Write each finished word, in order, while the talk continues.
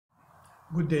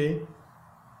Good day.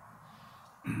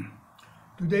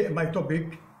 Today my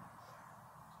topic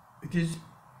it is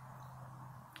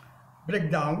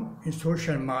breakdown in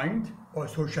social mind or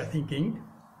social thinking,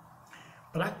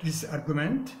 practice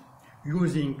argument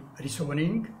using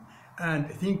reasoning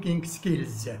and thinking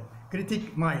skills,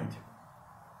 critic mind.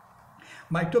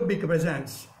 My topic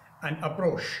presents an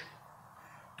approach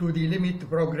to the limit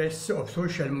progress of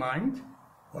social mind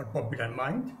or popular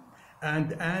mind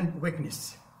and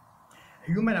weakness.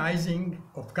 Humanizing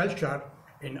of culture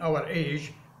in our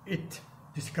age, it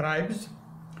describes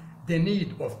the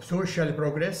need of social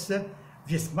progress.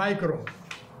 This micro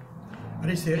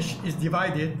research is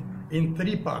divided in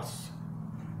three parts.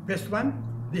 First one,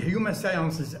 the human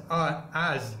sciences are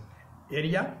as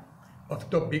area of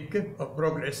topic of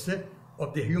progress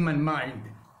of the human mind.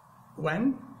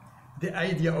 One, the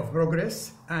idea of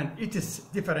progress and it is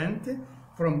different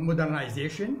from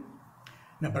modernization.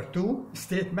 Number two,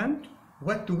 statement,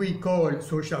 what do we call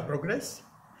social progress?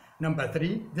 Number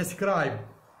three, describe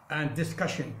and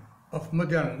discussion of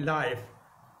modern life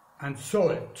and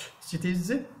salt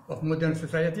cities of modern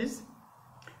societies.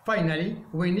 Finally,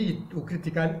 we need to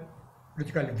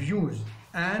critical views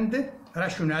and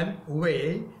rational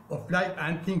way of life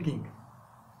and thinking.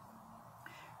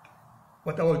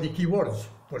 What are the keywords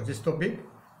for this topic?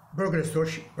 Progress,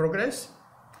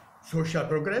 social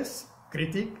progress,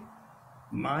 critic,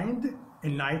 mind,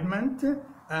 enlightenment,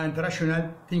 and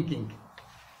rational thinking.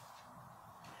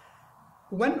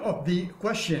 One of the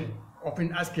questions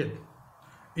often asked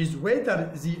is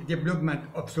whether the development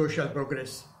of social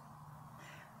progress.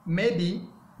 Maybe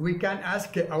we can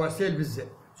ask ourselves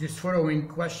this following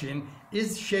question: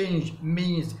 is change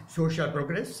means social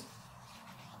progress?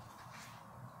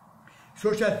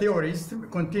 Social theorists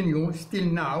continue still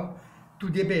now to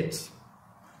debate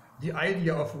the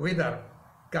idea of whether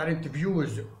current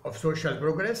views of social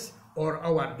progress or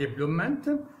our development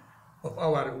of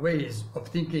our ways of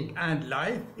thinking and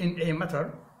life in a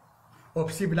matter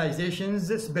of civilization's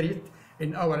spirit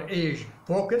in our age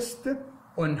focused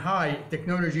on high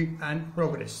technology and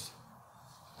progress.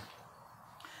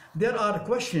 There are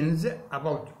questions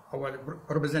about our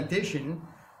representation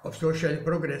of social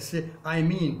progress. I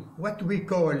mean, what we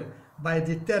call by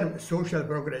the term social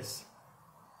progress.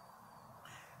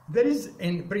 There is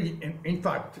in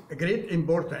fact a great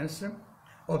importance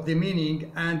of the meaning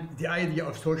and the idea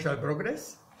of social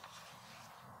progress.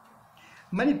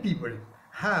 Many people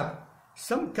have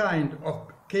some kind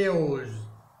of chaos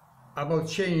about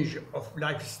change of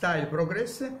lifestyle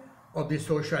progress of the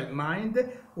social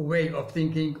mind, way of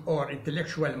thinking or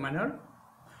intellectual manner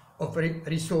of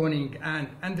reasoning and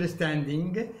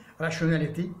understanding,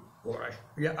 rationality or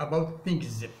about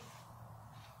things.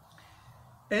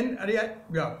 In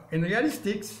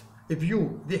realistic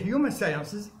view, the human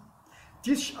sciences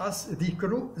teach us the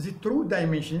true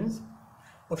dimensions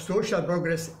of social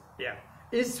progress.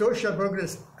 Is social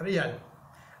progress real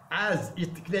as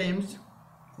it claims?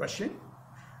 Question.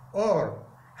 Or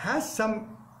has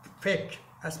some fake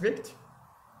aspect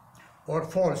or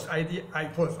false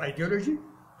ideology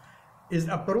is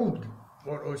approved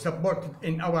or supported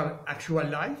in our actual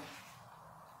life?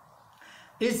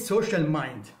 Is social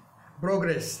mind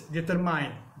progress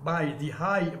determined by the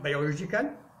high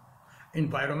biological,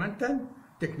 environmental,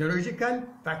 technological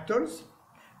factors,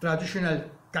 traditional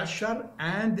culture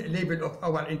and level of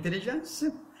our intelligence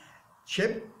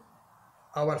shape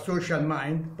our social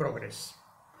mind progress?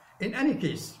 In any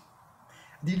case,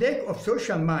 the lack of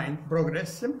social mind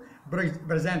progress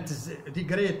presents the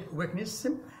great weakness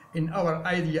in our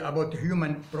idea about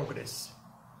human progress.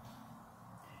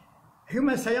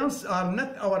 Human science are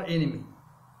not our enemy.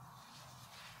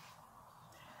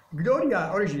 Gloria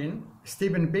Origin,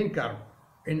 Steven Pinker,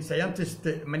 in Scientist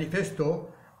Manifesto,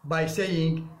 by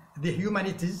saying the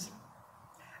humanities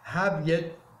have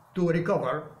yet to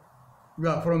recover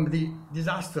from the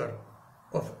disaster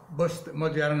of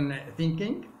postmodern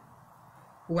thinking.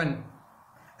 One,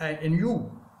 in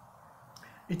you,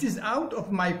 it is out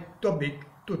of my topic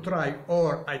to try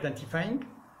or identifying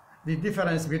the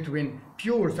difference between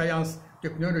pure science,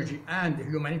 technology, and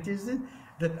humanities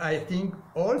that I think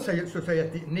all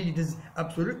society needs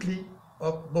absolutely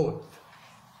of both.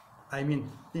 I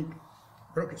mean, think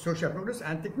social progress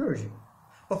and technology.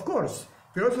 Of course,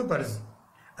 philosophers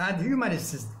and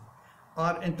humanists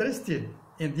are interested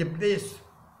in the place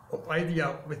of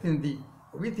idea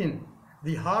within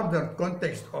the harder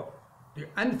context of the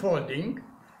unfolding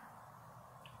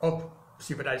of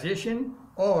civilization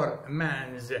or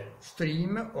man's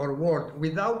stream or world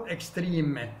without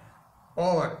extreme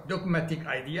or dogmatic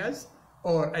ideas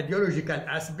or ideological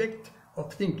aspect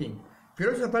of thinking.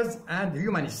 Philosophers and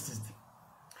humanists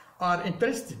are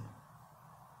interested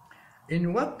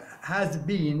in what has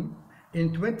been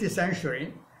in 20th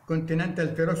century continental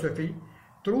philosophy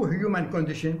true human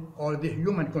condition or the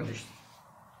human condition.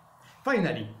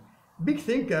 Finally, big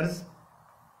thinkers,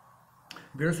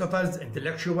 philosophers,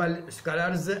 intellectual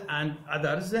scholars, and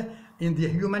others in the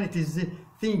humanities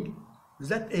think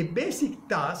that a basic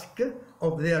task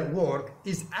of their work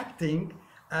is acting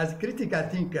as critical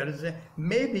thinkers.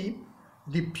 Maybe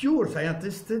the pure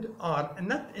scientists are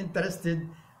not interested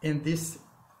in these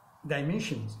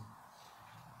dimensions.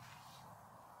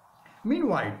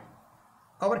 Meanwhile,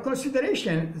 our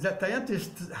consideration that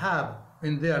scientists have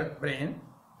in their brain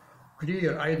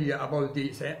clear idea about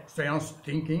the science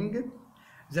thinking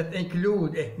that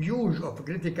include a huge of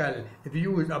critical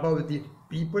views about the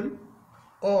people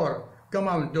or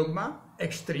common dogma,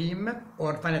 extreme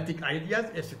or fanatic ideas,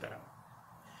 etc.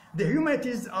 The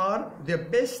humanities are the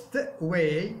best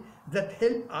way that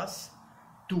help us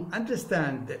to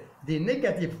understand the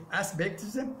negative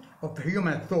aspects of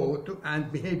human thought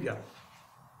and behavior.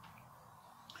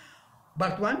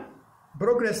 Part 1,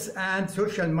 progress and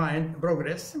social mind.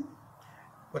 Progress,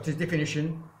 what is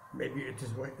definition? Maybe it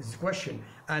is a question,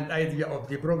 and idea of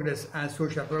the progress and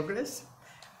social progress.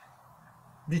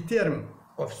 The term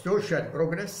of social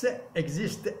progress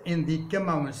exists in the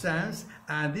common sense,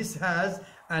 and this has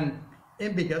an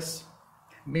ambiguous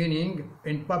meaning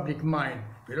in public mind.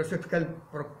 Philosophical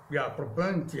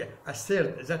proponents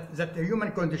assert that the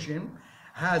human condition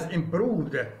has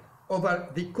improved over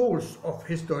the course of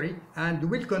history and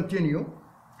will continue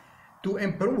to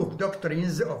improve.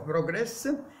 Doctrines of progress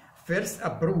first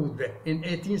approved in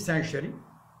 18th century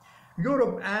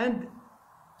Europe and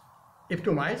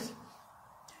epitomize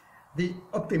the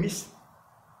optimists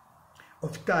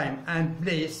of time and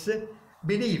place.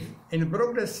 Belief in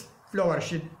progress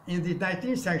flourished in the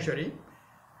 19th century.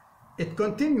 It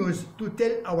continues to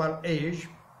tell our age,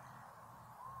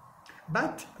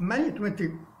 but many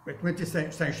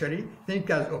 20th century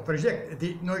thinkers reject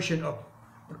the notion of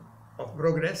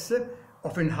progress,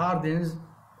 often hardens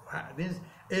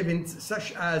events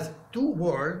such as 2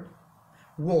 world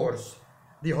wars,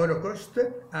 the Holocaust,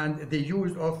 and the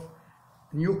use of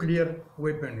nuclear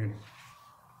weaponry.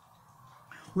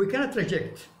 We cannot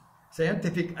reject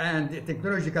scientific and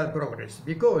technological progress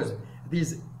because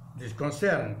this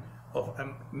concern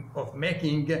of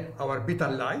making our better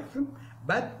life,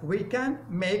 but we can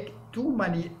make too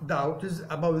many doubts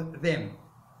about them.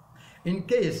 In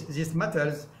case these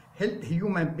matters help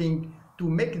human beings to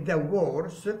make the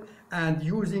wars and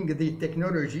using the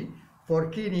technology for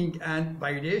killing and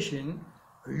violation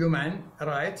human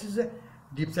rights,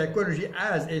 the psychology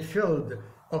as a field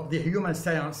of the human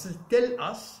sciences tell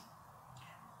us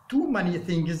too many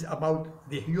things about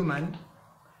the human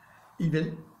evil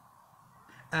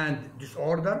and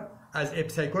disorder as a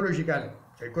psychological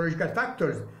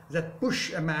factors that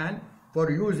push a man for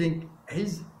using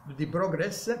the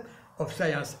progress of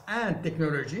science and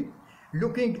technology,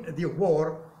 looking the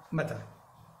war matter.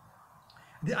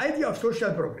 The idea of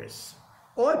social progress.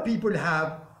 All people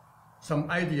have some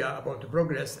idea about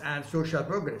progress and social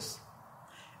progress.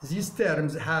 These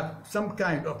terms have some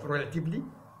kind of relativity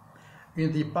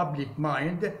in the public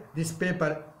mind. This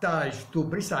paper ties to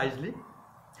precisely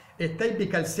a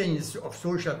typical sense of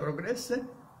social progress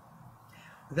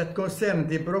that concern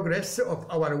the progress of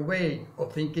our way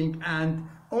of thinking and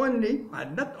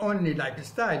not only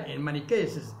lifestyle in many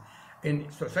cases in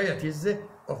societies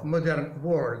of modern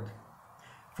world.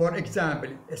 For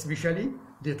example, especially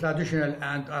the traditional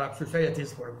and Arab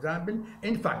societies, for example.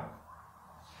 In fact,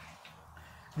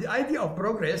 the idea of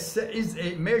progress is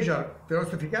a major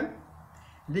philosophical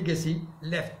legacy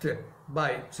left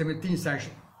by 17th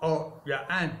century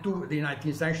and to the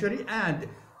 19th century and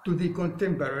to the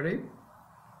contemporary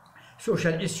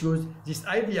social issues. This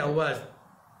idea was,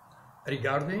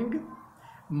 regarding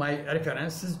my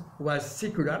references, was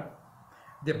secular,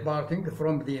 departing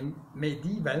from the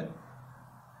medieval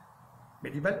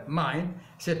mind,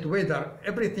 set whether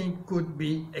everything could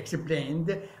be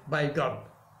explained by God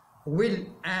will,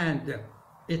 and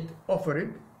it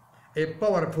offered a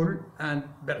powerful and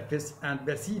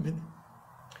perceived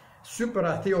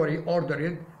supra theory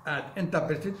ordered and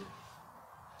interpreted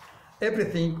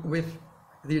everything with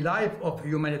the life of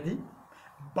humanity,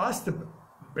 past,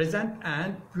 present,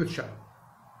 and future.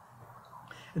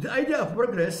 The idea of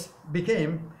progress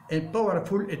became a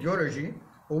powerful ideology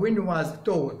when it was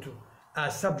taught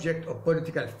as subject of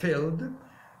political field.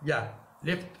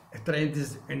 Left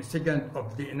trends in second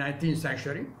of the 19th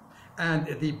century and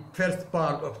the first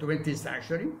part of 20th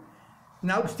century.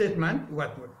 Now statement,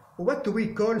 what do we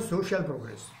call social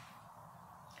progress?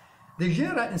 The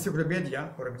General Encyclopedia,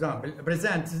 for example,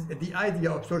 presents the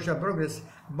idea of social progress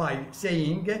by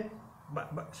saying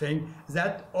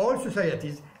that all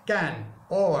societies can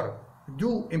or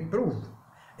do improve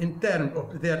in terms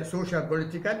of their social,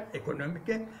 political,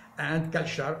 economic, and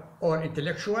cultural or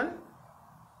intellectual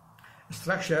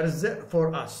structures.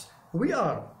 For us, we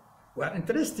are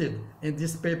interested in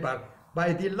this paper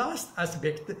by the last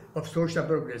aspect of social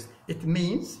progress. It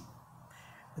means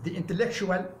the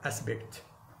intellectual aspect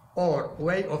or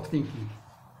way of thinking.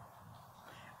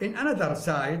 In another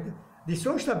side, the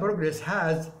social progress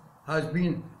has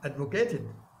been advocated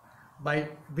by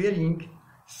varying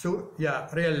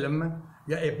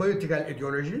political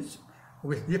ideologies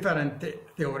with different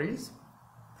theories.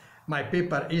 My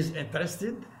paper is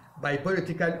interested by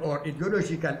political or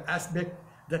ideological aspect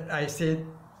that I said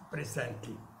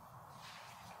presently.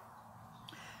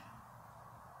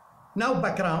 Now,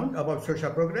 background about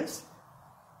social progress.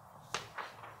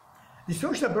 The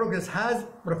social progress has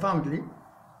profoundly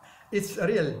its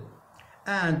real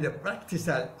and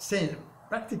practical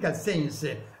sense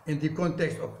in the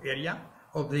context of area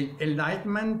of the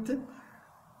Enlightenment,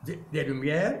 the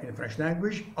Lumière in French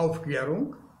language,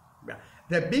 Aufklärung.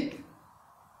 The big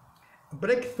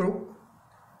breakthrough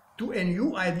to a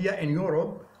new idea in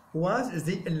Europe was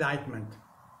the Enlightenment,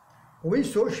 when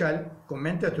social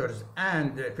commentators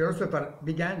and philosophers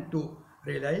began to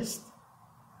realize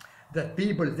that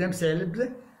people themselves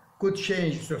could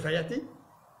change society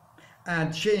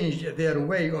and change their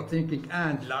way of thinking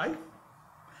and life.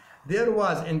 There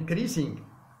was increasing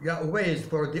ways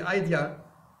for the idea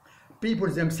people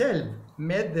themselves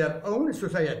made their own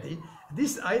society.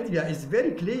 This idea is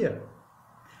very clear,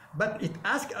 but it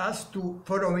asks us to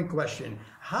following question: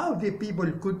 how the people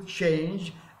could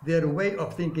change their way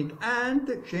of thinking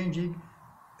and changing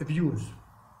views.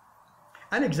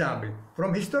 An example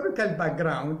from historical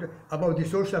background about the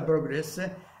social progress,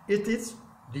 it is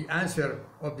the answer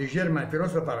of the German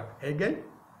philosopher Hegel,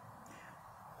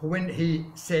 when he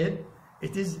said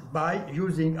it is by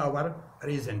using our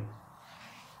reason,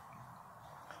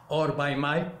 or by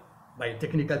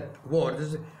technical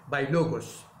words, by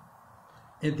logos,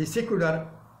 in the secular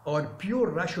or pure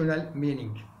rational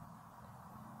meaning.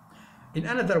 In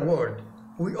another word,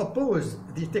 we oppose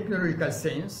the technological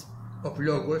sense of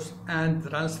logos and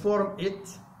transform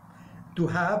it to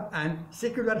have a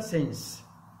secular sense.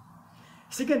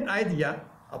 Second idea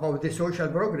about the social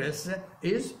progress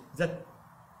is that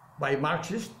by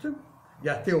Marxist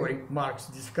theory, Marx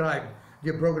described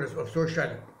the progress of social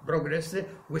progress,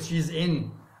 which is,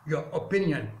 in your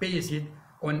opinion, based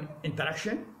on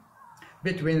interaction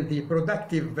between the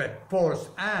productive force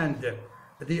and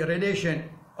the relation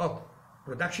of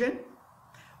production.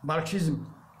 Marxism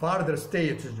further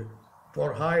states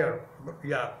for higher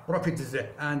profits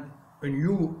and a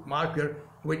new market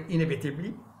will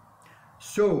inevitably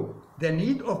so the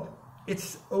need of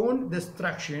its own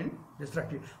destruction.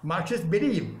 Marxists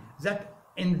believe that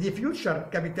in the future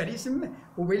capitalism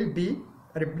will be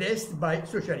replaced by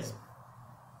socialism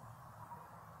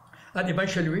and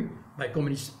eventually by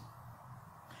communism.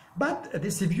 But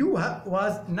this view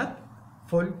was not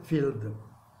fulfilled.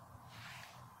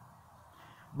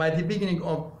 By the beginning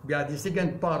of the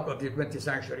second part of the 20th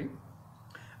century,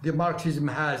 the Marxism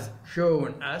has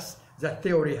shown us that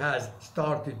theory has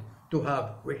started to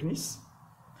have weakness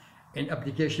in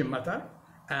application matter,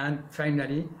 and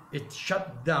finally it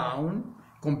shut down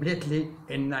completely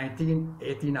in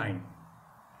 1989.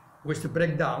 With the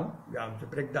breakdown,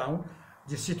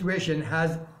 the situation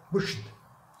has pushed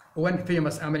one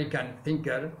famous American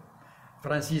thinker,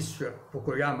 Francis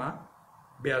Fukuyama,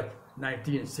 birth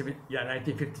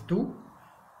 1952,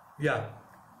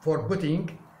 for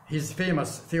putting his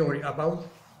famous theory about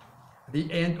the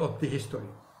end of the history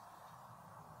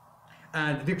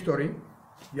and victory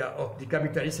of the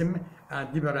capitalism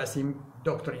and liberalism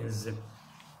doctrines.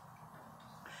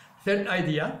 Third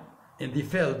idea in the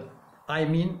field, I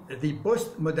mean the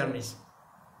postmodernist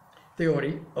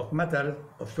theory of matter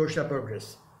of social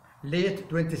progress. Late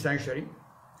 20th century,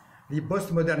 the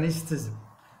postmodernists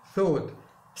thought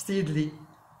steadily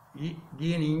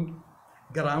gaining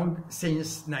ground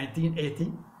since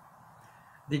 1980.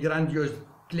 The grandiose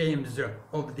claims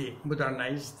of the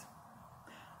modernized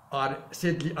are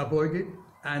sadly avoided,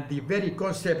 and the very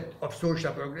concept of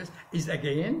social progress is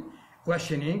again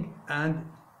questioning and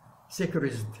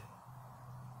secularized.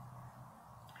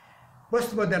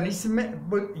 Postmodernism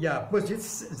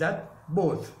posits that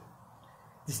both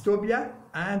dystopia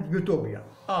and utopia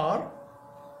are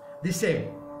the same,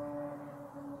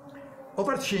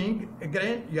 overseeing a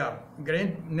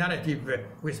grand narrative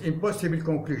with impossible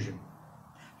conclusion.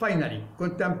 Finally,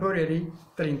 contemporary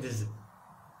trends.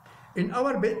 In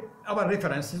our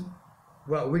references,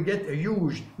 well, we get a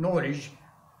huge knowledge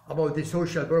about the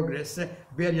social progress,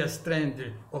 various trends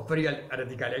of real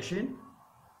radicalization,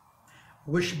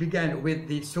 which began with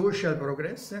the social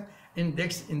progress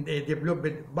index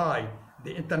developed by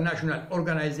the international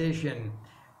organization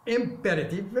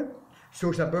Imperative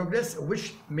Social Progress,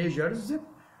 which measures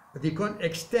the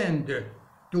extent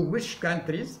to which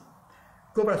countries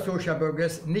cover social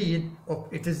progress need of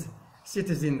its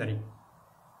citizenry.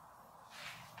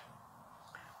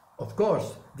 Of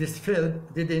course, this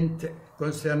field didn't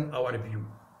concern our view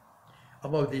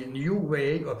about the new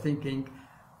way of thinking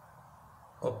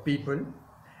of people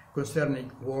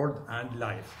concerning world and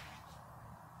life.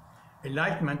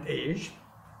 Enlightenment age,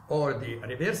 or the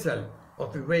reversal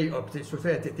of the way of the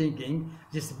society thinking,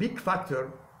 this big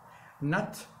factor,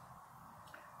 not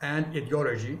an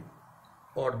ideology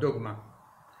or dogma.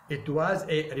 It was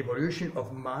a revolution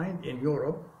of mind in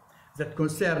Europe that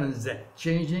concerns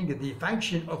changing the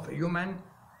function of human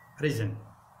reason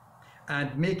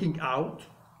and making out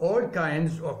all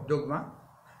kinds of dogma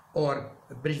or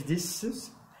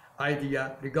prejudices,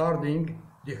 idea regarding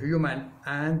the human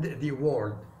and the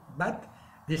world. But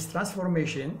this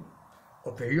transformation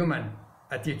of a human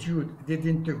attitude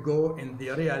didn't go in the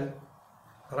real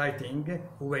writing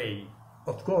way.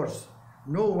 Of course,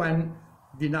 no one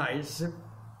denies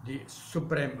the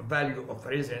supreme value of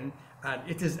reason and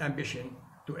its ambition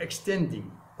to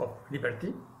extending of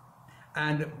liberty,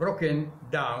 and broken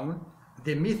down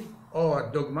the myth or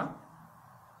dogma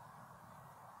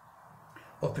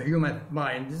of human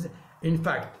minds. In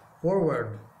fact,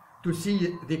 forward to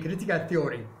see the critical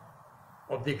theory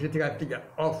of the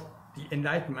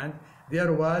Enlightenment,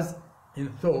 there was in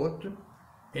thought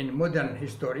in modern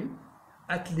history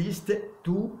at least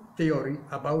two theories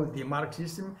about the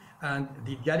Marxism and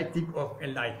the dialectic of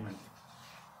enlightenment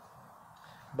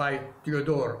by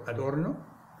Theodor Adorno,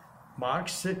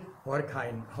 Marx,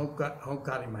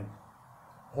 Horkheimer.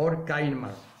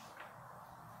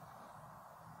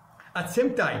 At the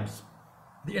same time,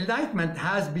 the Enlightenment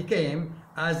has become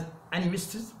as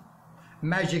animistic,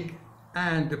 magic,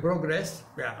 and progress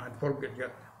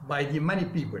by the many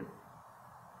people,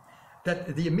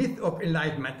 that the myth of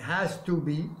enlightenment has to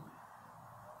be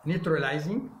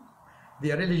neutralizing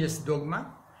the religious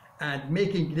dogma and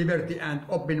making liberty and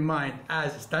open mind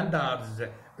as standards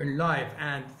in life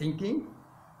and thinking.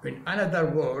 In another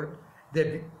word,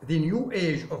 the new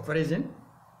age of reason,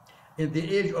 in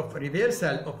the age of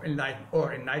reversal of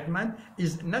enlightenment,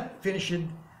 is not finished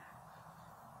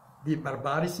the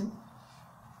barbarism,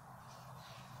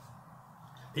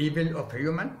 evil of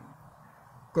human,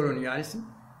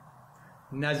 colonialism,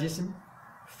 Nazism,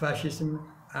 fascism,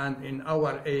 and in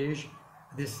our age,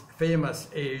 this famous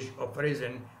age of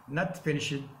reason, not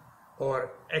finished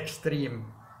or extreme,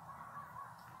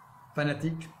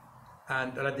 fanatic,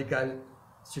 and radical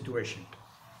situation.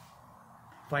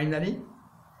 Finally,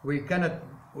 we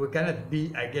cannot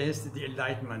be against the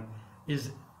Enlightenment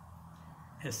is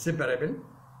inseparable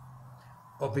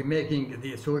of making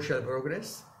the social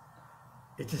progress.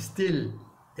 It is still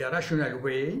a rational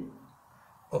way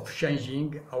of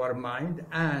changing our mind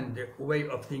and way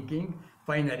of thinking.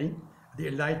 Finally, the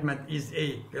Enlightenment is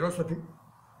a philosophy,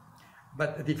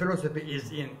 but the philosophy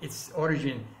is in its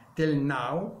origin till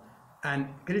now, and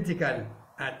critical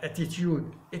and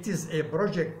attitude. It is a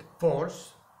project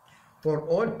force for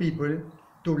all people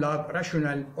to love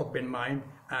rational, open mind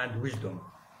and wisdom.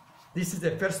 This is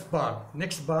the first part.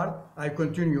 Next part, I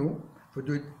continue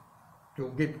to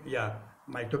give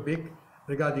my topic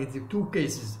regarding the two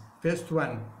cases. First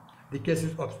one, the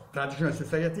cases of traditional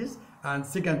societies, and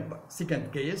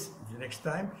second case, the next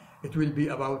time, it will be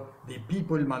about the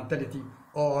people mentality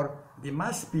or the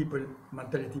mass people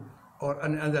mentality, or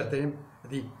another term,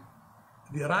 the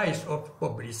rise of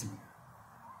populism.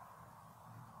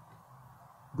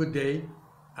 Good day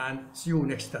and see you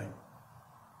next time.